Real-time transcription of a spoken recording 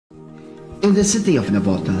In the city of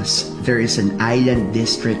Navotas, there is an island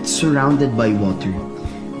district surrounded by water,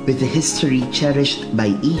 with a history cherished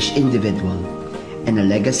by each individual and a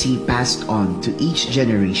legacy passed on to each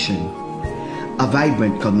generation. A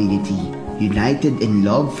vibrant community united in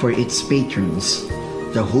love for its patrons,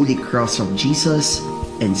 the Holy Cross of Jesus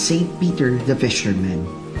and Saint Peter the Fisherman,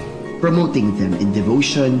 promoting them in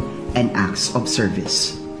devotion and acts of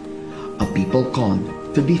service. A people called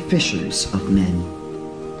to be fishers of men.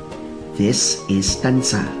 This is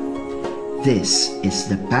Tanza. This is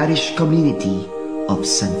the parish community of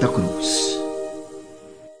Santa Cruz.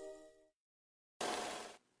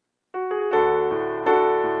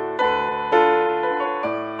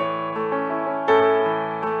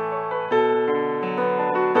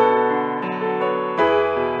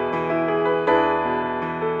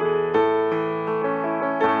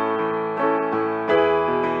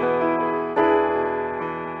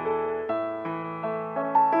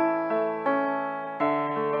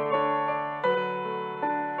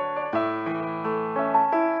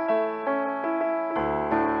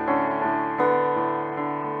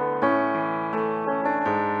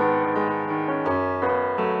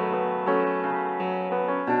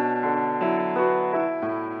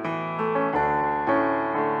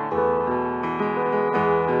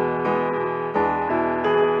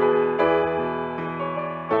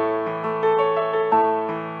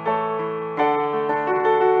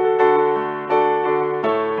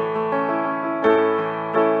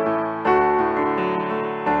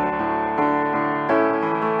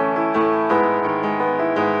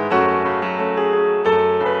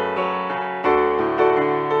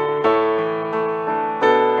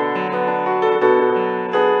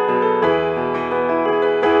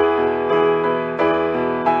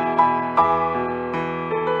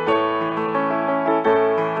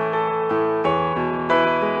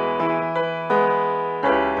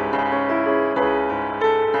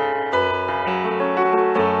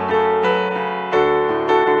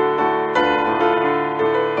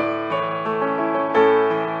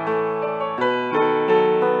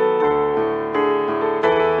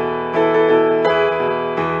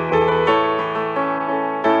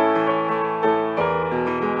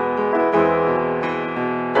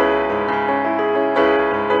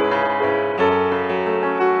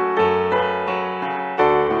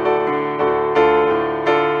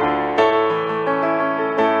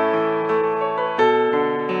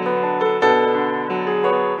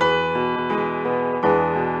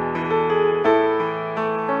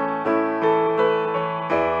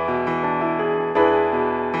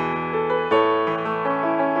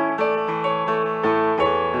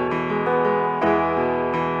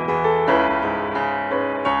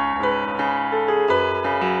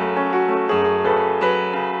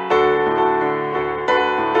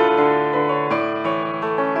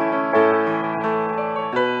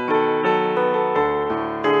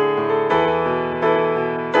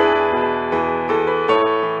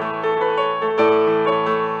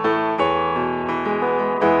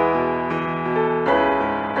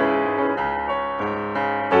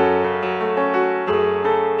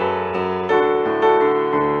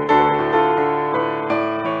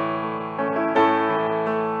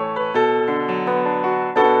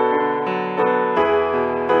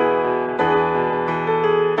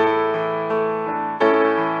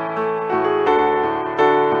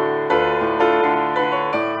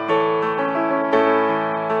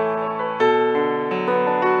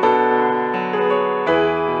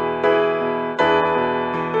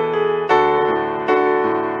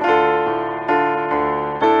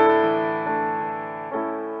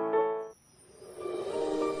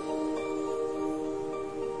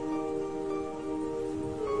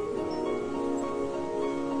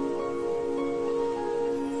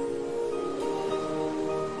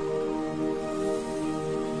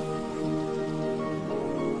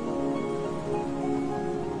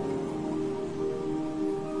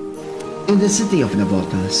 In the city of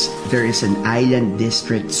Navotas, there is an island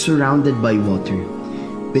district surrounded by water,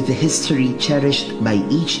 with a history cherished by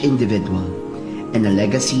each individual and a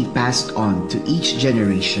legacy passed on to each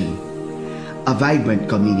generation. A vibrant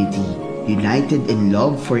community united in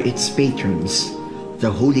love for its patrons, the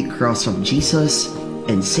Holy Cross of Jesus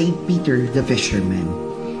and Saint Peter the Fisherman,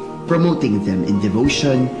 promoting them in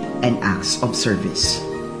devotion and acts of service.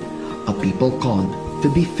 A people called to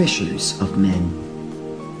be fishers of men.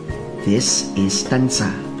 This is Tanza.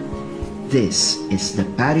 This is the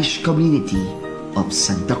parish community of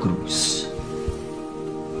Santa Cruz.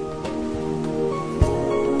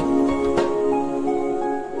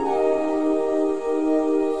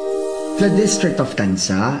 The district of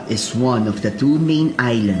Tanza is one of the two main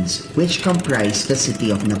islands which comprise the city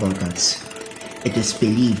of Navotas. It is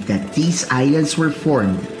believed that these islands were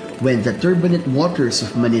formed when the turbulent waters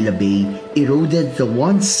of Manila Bay eroded the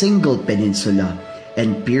one single peninsula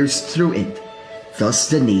and pierced through it, thus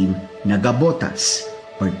the name Navotas,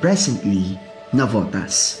 or presently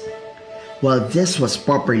Navotas. While this was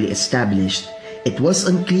properly established, it was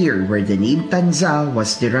unclear where the name Tanza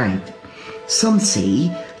was derived. Some say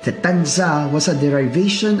that Tanza was a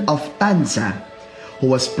derivation of Tanza, who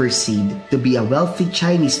was perceived to be a wealthy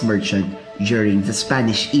Chinese merchant during the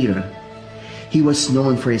Spanish era. He was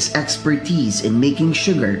known for his expertise in making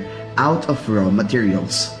sugar out of raw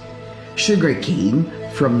materials. Sugar cane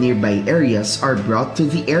from nearby areas are brought to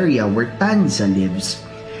the area where Tanza lives,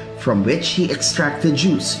 from which he extracted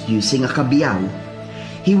juice using a kabiao.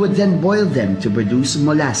 He would then boil them to produce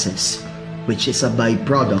molasses, which is a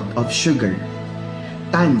byproduct of sugar.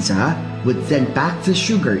 Tanza would then pack the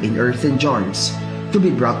sugar in earthen jars to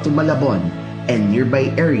be brought to Malabon and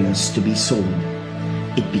nearby areas to be sold.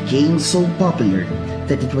 It became so popular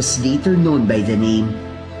that it was later known by the name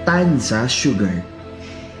Tanza Sugar.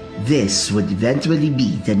 This would eventually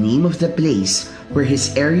be the name of the place where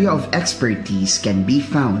his area of expertise can be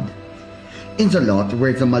found. In the lot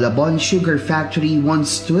where the Malabon sugar factory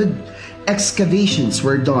once stood, excavations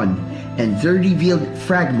were done and there revealed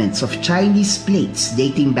fragments of Chinese plates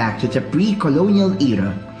dating back to the pre-colonial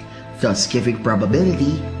era, thus giving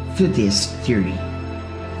probability to this theory.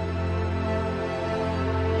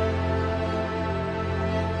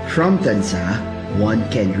 From Tanza, one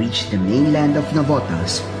can reach the mainland of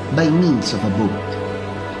Navotas by means of a boat.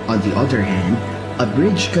 On the other hand, a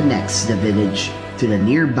bridge connects the village to the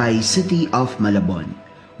nearby city of Malabon,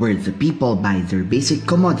 where the people buy their basic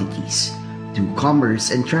commodities, do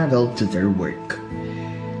commerce and travel to their work.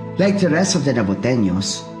 Like the rest of the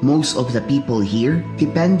Navoteños, most of the people here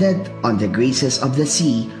depended on the graces of the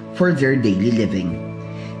sea for their daily living.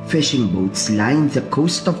 Fishing boats lined the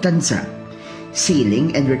coast of Tanza,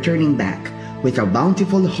 sailing and returning back with a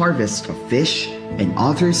bountiful harvest of fish and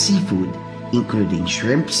other seafood, including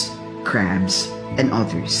shrimps, crabs, and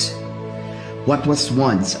others. What was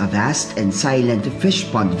once a vast and silent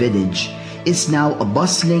fish pond village is now a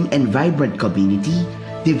bustling and vibrant community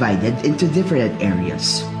divided into different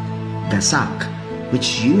areas. Gasak,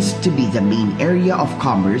 which used to be the main area of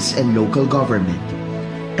commerce and local government.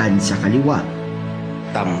 Tanza Kaliwa,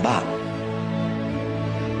 Tamba,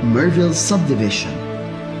 Merville Subdivision,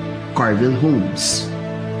 Carville Homes,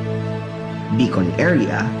 Bicol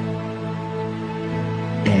Area,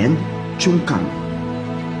 and Chungkang.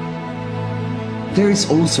 There is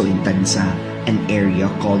also in Tanza an area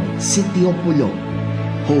called Sitio Pulo,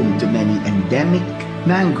 home to many endemic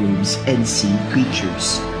mangroves and sea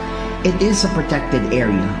creatures. It is a protected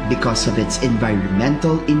area because of its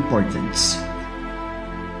environmental importance.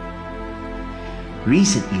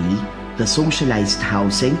 Recently, the socialized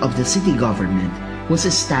housing of the city government was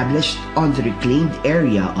established on the reclaimed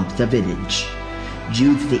area of the village.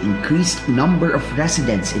 Due to the increased number of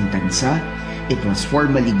residents in Tanza, it was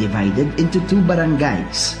formally divided into two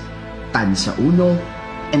barangays, Tanza 1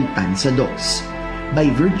 and Tanza 2, by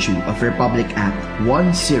virtue of Republic Act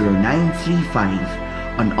 10935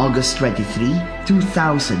 on August 23,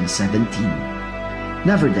 2017.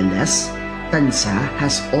 Nevertheless, Tanza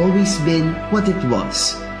has always been what it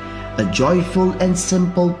was, a joyful and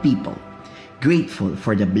simple people, grateful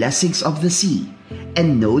for the blessings of the sea,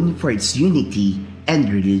 and known for its unity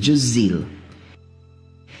and religious zeal.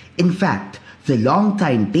 In fact, the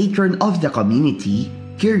longtime patron of the community,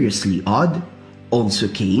 curiously odd, also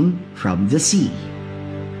came from the sea.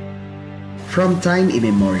 From time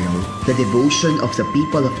immemorial, the devotion of the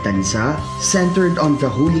people of Tanza centered on the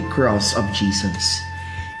Holy Cross of Jesus.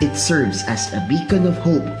 It serves as a beacon of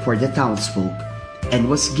hope for the townsfolk and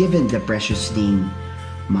was given the precious name,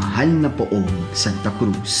 Mahal na Poong Santa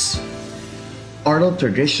Cruz. Oral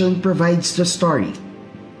tradition provides the story.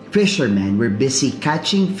 Fishermen were busy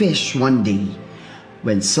catching fish one day,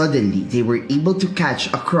 when suddenly they were able to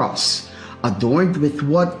catch a cross adorned with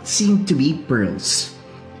what seemed to be pearls.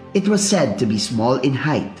 It was said to be small in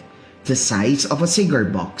height, the size of a cigar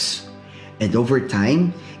box, and over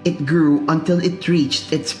time, it grew until it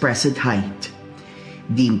reached its present height.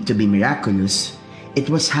 Deemed to be miraculous, it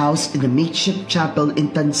was housed in a makeshift chapel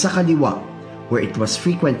in Tanza Kaliwa, where it was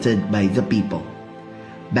frequented by the people.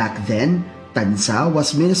 Back then, Tanza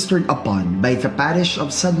was ministered upon by the parish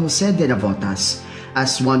of San Jose de Navotas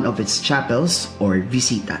as one of its chapels or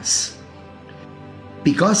visitas.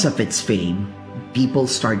 Because of its fame, people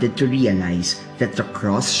started to realize that the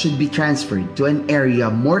cross should be transferred to an area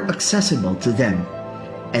more accessible to them,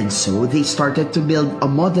 and so they started to build a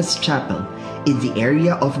modest chapel in the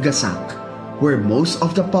area of Gasak, where most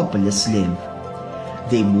of the populace live.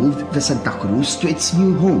 they moved the Santa Cruz to its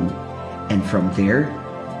new home, and from there,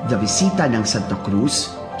 the Visita ng Santa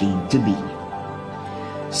Cruz came to be.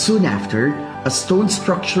 Soon after, a stone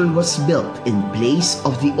structure was built in place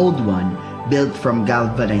of the old one built from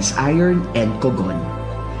galvanized iron and cogon.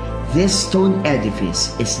 This stone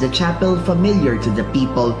edifice is the chapel familiar to the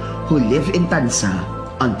people who live in Tanza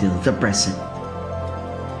until the present.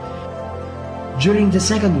 During the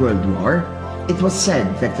Second World War, it was said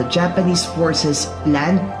that the Japanese forces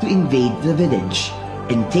planned to invade the village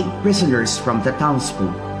and take prisoners from the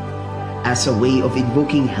townsfolk. As a way of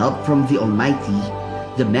invoking help from the Almighty,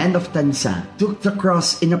 the men of Tanza took the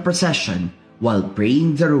cross in a procession while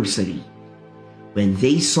praying the rosary. When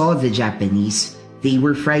they saw the Japanese, they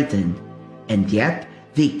were frightened, and yet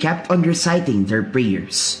they kept on reciting their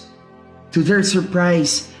prayers. To their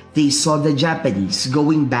surprise, they saw the Japanese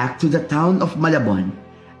going back to the town of Malabon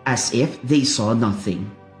as if they saw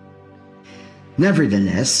nothing.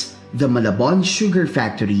 Nevertheless, the Malabon sugar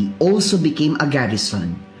factory also became a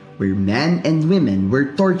garrison where men and women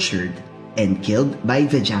were tortured and killed by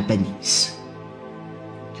the Japanese.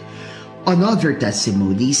 Another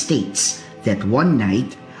testimony states that one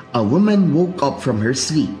night, a woman woke up from her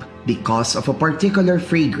sleep because of a particular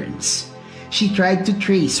fragrance. She tried to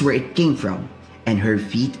trace where it came from, and her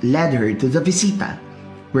feet led her to the Visita,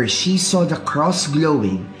 where she saw the cross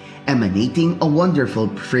glowing, emanating a wonderful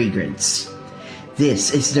fragrance.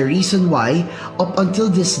 This is the reason why, up until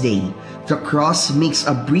this day, the cross makes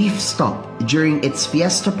a brief stop during its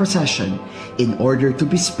fiesta procession in order to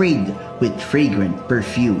be sprayed with fragrant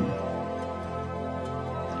perfume.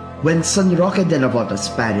 When San Roque de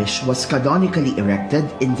Navotas Parish was canonically erected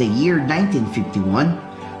in the year 1951,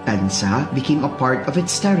 Tanza became a part of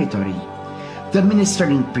its territory. The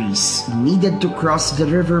ministering priests needed to cross the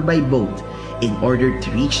river by boat in order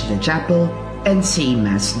to reach the chapel and say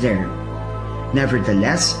Mass there.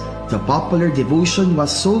 Nevertheless, the popular devotion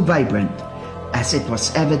was so vibrant, as it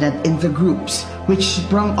was evident in the groups which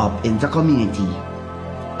sprung up in the community.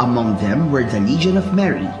 Among them were the Legion of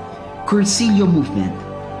Mary, Cursillo movement,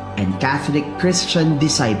 and Catholic Christian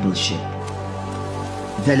discipleship.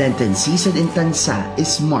 The Lenten season in Tanza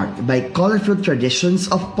is marked by colorful traditions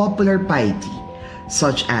of popular piety,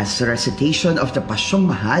 such as the recitation of the Pasyong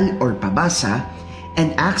Mahal or Pabasa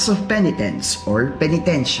and acts of penitence or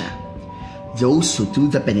penitentia. Those who do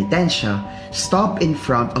the penitentia stop in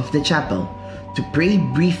front of the chapel to pray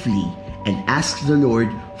briefly and ask the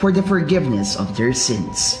Lord for the forgiveness of their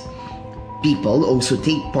sins. People also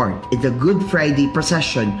take part in the Good Friday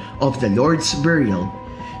procession of the Lord's burial,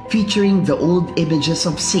 featuring the old images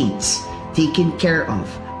of saints taken care of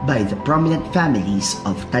by the prominent families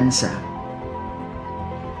of Tanza.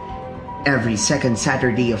 Every second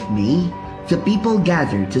Saturday of May, the people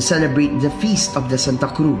gather to celebrate the Feast of the Santa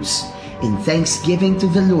Cruz in thanksgiving to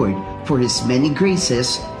the Lord for His many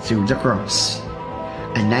graces through the cross.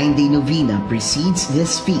 A 9-day novena precedes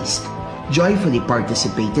this feast, joyfully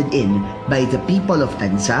participated in by the people of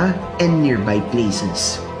Tanza and nearby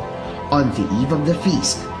places. On the eve of the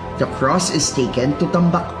feast, the cross is taken to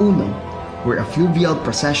Tambak Uno, where a fluvial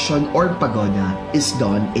procession or pagoda is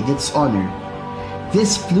done in its honor.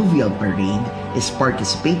 This fluvial parade is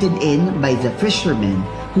participated in by the fishermen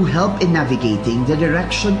who help in navigating the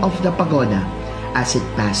direction of the pagoda as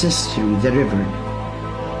it passes through the river.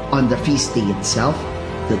 On the feast day itself,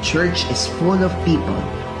 the church is full of people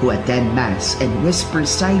who attend Mass and whisper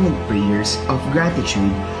silent prayers of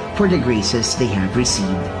gratitude for the graces they have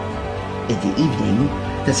received. In the evening,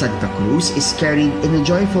 the Santa Cruz is carried in a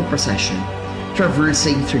joyful procession,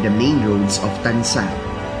 traversing through the main roads of Tanza.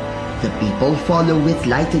 The people follow with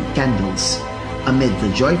lighted candles, amid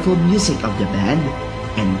the joyful music of the band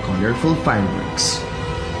and colorful fireworks.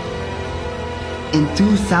 In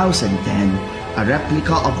 2010, a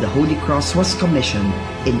replica of the Holy Cross was commissioned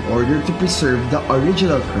in order to preserve the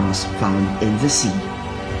original cross found in the sea.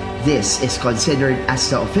 This is considered as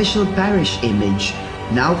the official parish image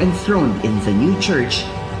now enthroned in the new church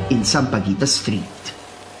in Sampaguita Street.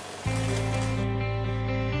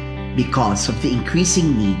 Because of the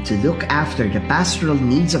increasing need to look after the pastoral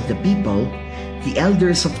needs of the people, the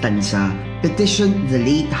elders of Tanza petitioned the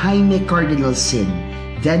late Jaime Cardinal Sin,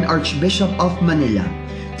 then Archbishop of Manila,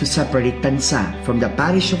 to separate Tanza from the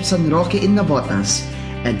parish of San Roque in Navotas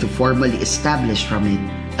and to formally establish from it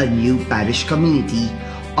a new parish community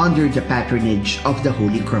under the patronage of the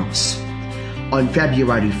Holy Cross. On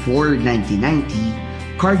February 4,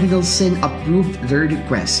 1990, Cardinal Sin approved their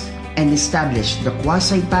request and established the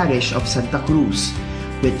quasi-parish of Santa Cruz,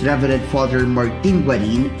 with Reverend Father Martin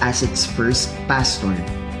Guarin as its first pastor.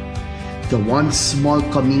 The once small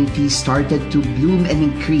community started to bloom and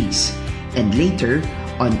increase and later,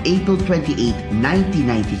 on April 28,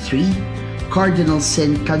 1993, Cardinal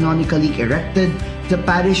Sin canonically erected the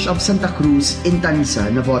parish of Santa Cruz in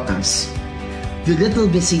Tanza, Navotas. The Little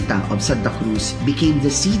Visita of Santa Cruz became the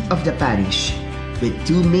seat of the parish, with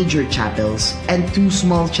 2 major chapels and 2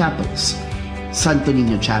 small chapels: Santo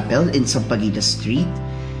Niño Chapel in Sampaguita Street,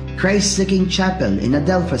 Christ the King Chapel in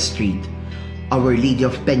Adelpha Street, Our Lady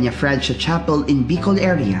of Peña Francia Chapel in Bicol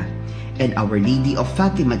area, and Our Lady of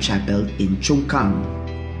Fatima Chapel in Chungkang.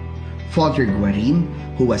 Father Guarin,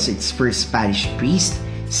 who was its first parish priest,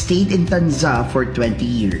 stayed in Tanza for 20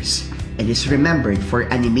 years and is remembered for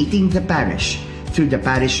animating the parish through the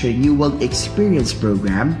Parish Renewal Experience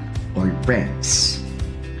Program, or PREX.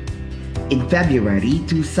 In February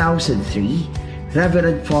 2003,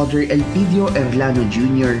 Reverend Father Elpidio Erlano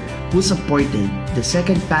Jr. was appointed the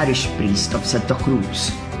second parish priest of Santa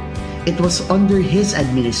Cruz. It was under his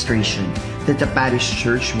administration that the parish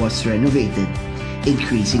church was renovated,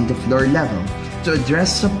 increasing the floor level to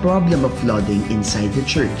address the problem of flooding inside the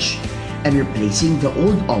church, and replacing the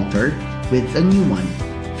old altar with a new one,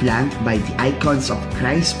 flanked by the icons of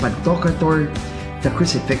Christ Pantocrator, the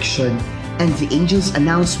Crucifixion, and the angel's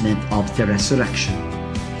announcement of the resurrection.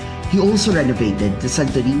 He also renovated the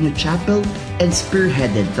Santo Niño Chapel and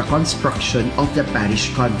spearheaded the construction of the parish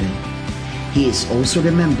convent. He is also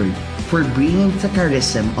remembered for bringing the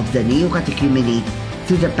charism of the Neo-Catechumenate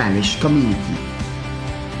to the parish community.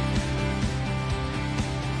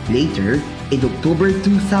 Later, in October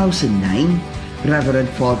 2009, Reverend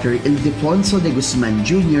Father Ildefonso de Guzman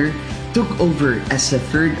Jr. took over as the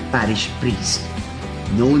third parish priest.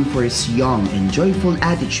 Known for his young and joyful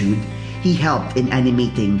attitude, he helped in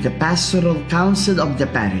animating the pastoral council of the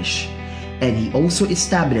parish, and he also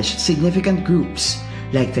established significant groups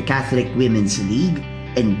like the Catholic Women's League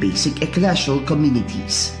and basic ecclesial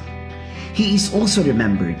communities. He is also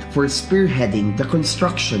remembered for spearheading the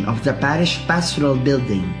construction of the parish pastoral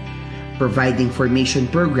building, providing formation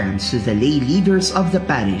programs to the lay leaders of the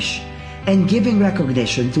parish, and giving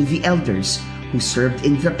recognition to the elders who served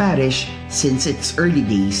in the parish since its early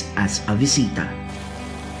days as a visita.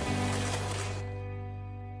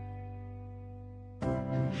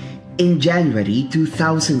 In January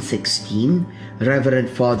 2016, Reverend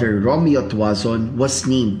Father Romeo Tuazon was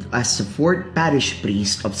named as the 4th parish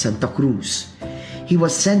priest of Santa Cruz. He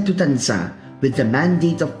was sent to Tanza with the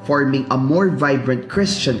mandate of forming a more vibrant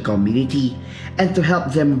Christian community and to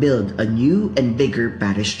help them build a new and bigger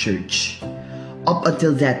parish church. Up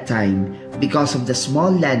until that time, because of the small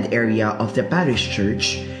land area of the parish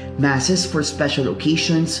church, masses for special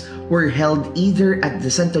occasions were held either at the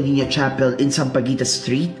Santo Niño Chapel in Sampaguita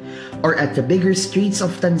Street or at the bigger streets of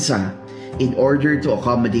Tanza in order to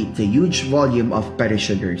accommodate the huge volume of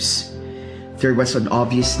parishioners. There was an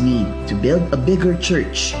obvious need to build a bigger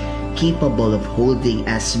church capable of holding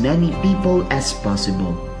as many people as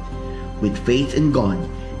possible. With faith in God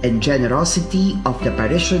and generosity of the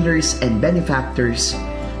parishioners and benefactors,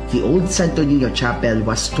 the old Santo Niño Chapel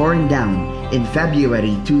was torn down in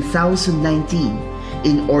February 2019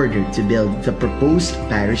 in order to build the proposed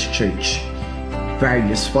parish church.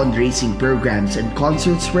 Various fundraising programs and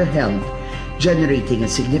concerts were held, generating a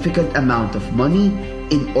significant amount of money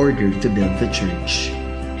in order to build the church.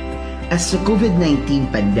 As the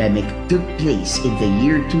COVID-19 pandemic took place in the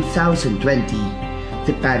year 2020,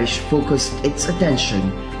 the parish focused its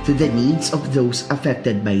attention to the needs of those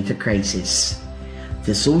affected by the crisis.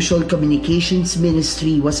 The Social Communications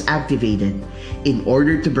Ministry was activated in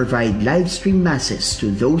order to provide live stream masses to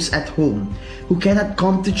those at home who cannot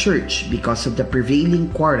come to church because of the prevailing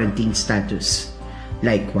quarantine status.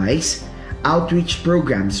 Likewise, outreach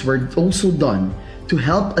programs were also done to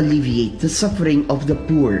help alleviate the suffering of the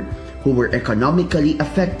poor who were economically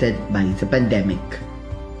affected by the pandemic.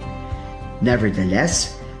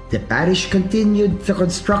 Nevertheless, the parish continued the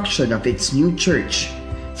construction of its new church,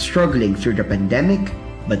 struggling through the pandemic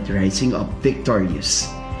but rising up victorious.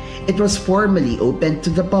 It was formally opened to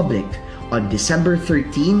the public on December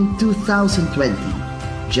 13, 2020,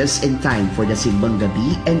 just in time for the Simbang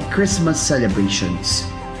Gabi and Christmas celebrations.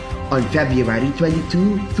 On February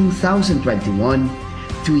 22, 2021,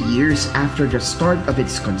 2 years after the start of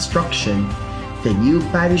its construction, the new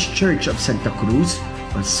parish church of Santa Cruz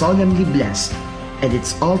was solemnly blessed and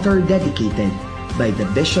its altar dedicated by the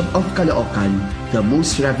Bishop of Caloocan, the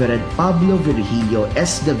Most Reverend Pablo Virgilio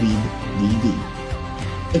S. David, D.D.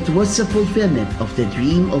 It was a fulfillment of the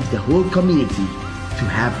dream of the whole community to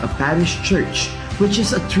have a parish church which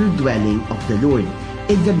is a true dwelling of the Lord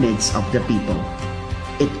in the midst of the people.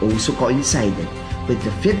 It also coincided with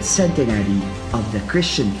the 5th centenary of the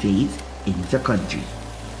Christian faith in the country.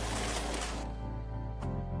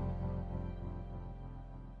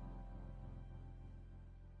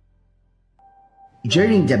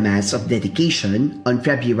 During the Mass of Dedication on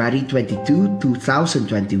February 22,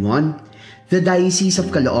 2021, the Diocese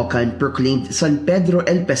of Caloocan proclaimed San Pedro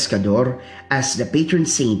el Pescador as the patron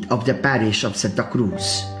saint of the parish of Santa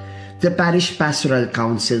Cruz. The Parish Pastoral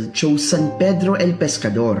Council chose San Pedro el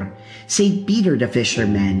Pescador, Saint Peter the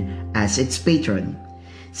Fisherman, as its patron,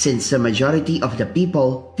 since the majority of the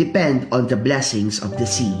people depend on the blessings of the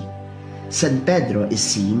sea. San Pedro is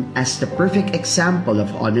seen as the perfect example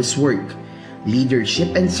of honest work,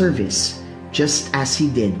 leadership and service, just as he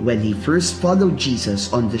did when he first followed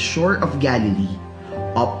Jesus on the shore of Galilee,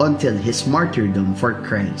 up until his martyrdom for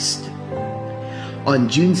Christ. On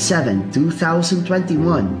June 7,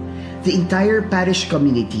 2021, the entire parish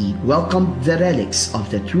community welcomed the relics of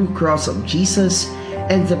the true cross of Jesus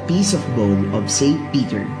and the piece of bone of Saint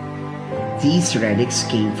Peter. These relics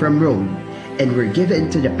came from Rome and were given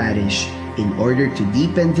to the parish in order to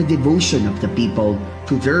deepen the devotion of the people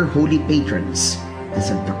to their holy patrons, the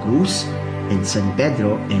Santa Cruz and San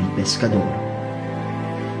Pedro el Pescador.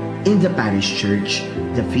 In the parish church,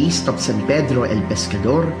 the feast of San Pedro el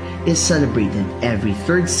Pescador is celebrated every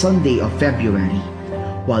third Sunday of February,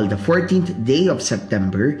 while the 14th day of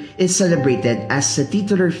September is celebrated as the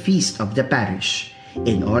titular feast of the parish,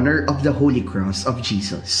 in honor of the Holy Cross of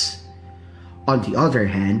Jesus. On the other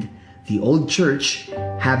hand, the old church,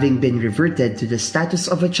 having been reverted to the status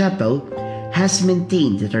of a chapel, has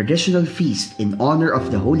maintained the traditional feast in honor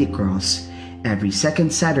of the Holy Cross every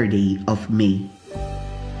second Saturday of May.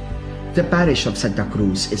 The parish of Santa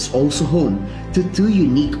Cruz is also home to two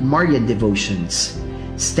unique Marian devotions,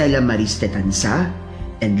 Stella Maris de Tanza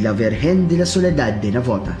and La Virgen de la Soledad de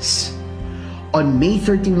Navotas. On May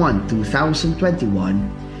 31,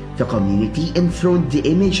 2021, the community enthroned the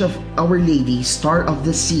image of Our Lady Star of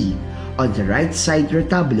the Sea on the right side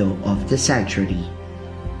retablo of the sanctuary.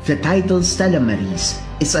 The title Stella Maris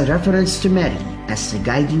is a reference to Mary as the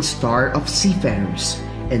guiding star of seafarers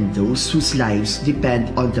and those whose lives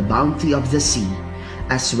depend on the bounty of the sea,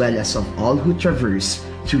 as well as of all who traverse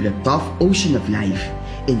through the tough ocean of life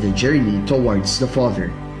in the journey towards the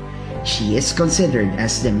Father. She is considered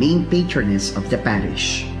as the main patroness of the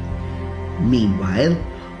parish. Meanwhile,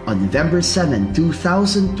 on November 7,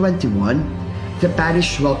 2021, the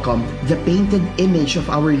parish welcomed the painted image of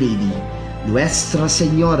Our Lady, Nuestra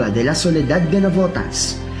Señora de la Soledad de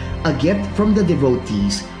Navotas, a gift from the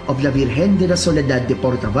devotees of La Virgen de la Soledad de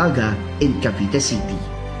Portavaga in Cavite City.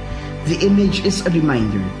 The image is a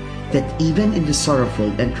reminder that even in the sorrowful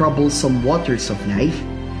and troublesome waters of life,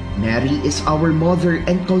 Mary is our mother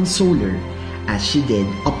and consoler, as she did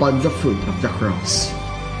upon the foot of the cross.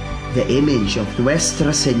 The image of Nuestra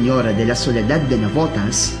Señora de la Soledad de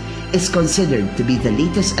Navotas is considered to be the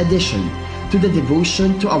latest addition to the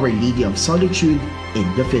devotion to Our Lady of Solitude in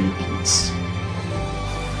the Philippines.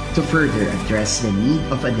 To further address the need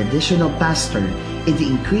of an additional pastor in the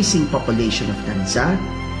increasing population of Tanza,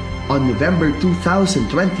 on November 2021,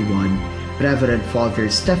 Reverend Father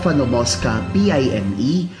Stefano Mosca,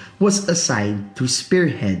 PIME, was assigned to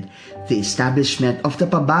spearhead the establishment of the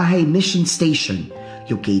Pabahay Mission Station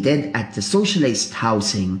located at the socialized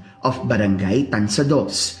housing of Barangay Tanza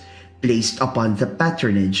II, placed upon the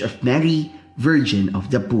patronage of Mary, Virgin of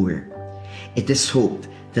the Poor. It is hoped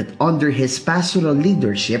that under his pastoral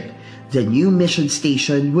leadership, the new mission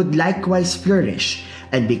station would likewise flourish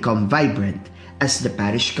and become vibrant as the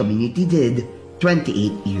parish community did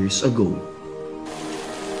 28 years ago.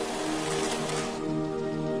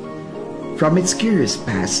 From its curious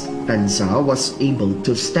past, Tanza was able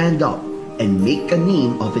to stand up and make a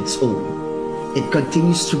name of its own. It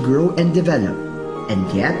continues to grow and develop, and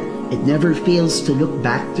yet it never fails to look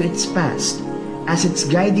back to its past as its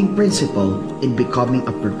guiding principle in becoming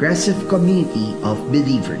a progressive community of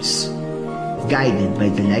believers. Guided by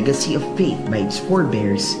the legacy of faith by its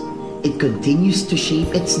forebears, it continues to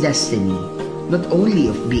shape its destiny, not only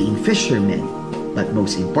of being fishermen, but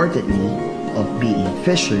most importantly, of being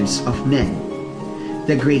fishers of men.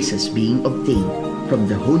 The graces being obtained from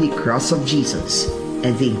the Holy Cross of Jesus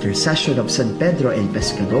and the intercession of San Pedro el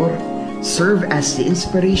Pescador serve as the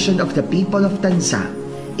inspiration of the people of Tanza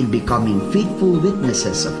in becoming faithful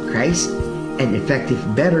witnesses of Christ and effective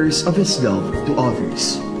bearers of His love to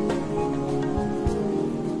others.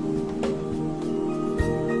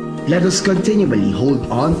 Let us continually hold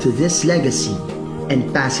on to this legacy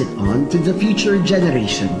and pass it on to the future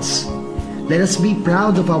generations. Let us be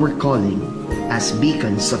proud of our calling as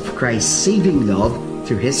beacons of Christ's saving love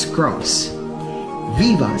through His cross.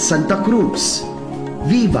 Viva Santa Cruz!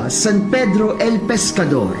 Viva San Pedro el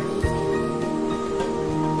Pescador!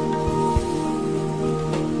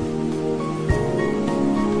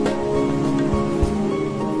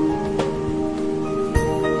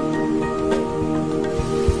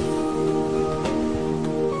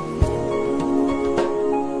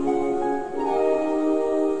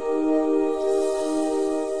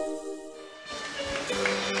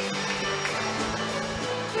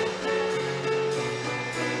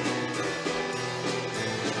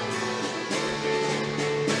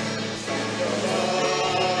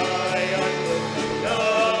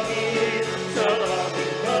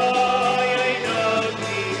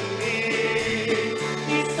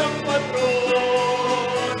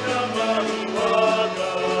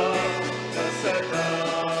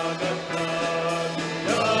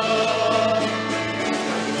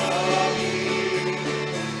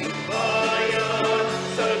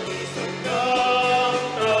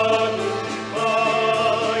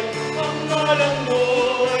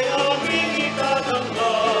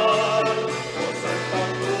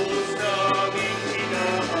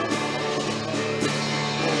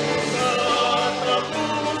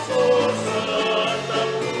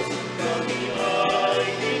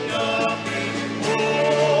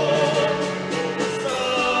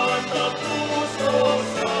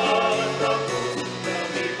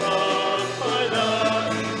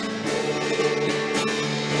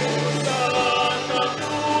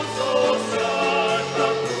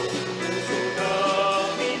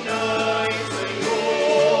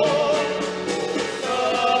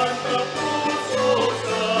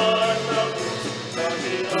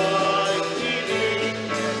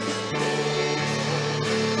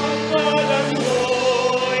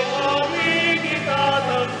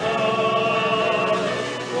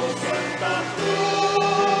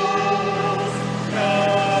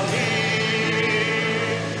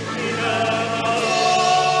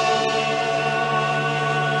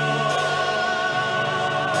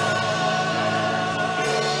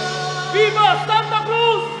 Viva Santa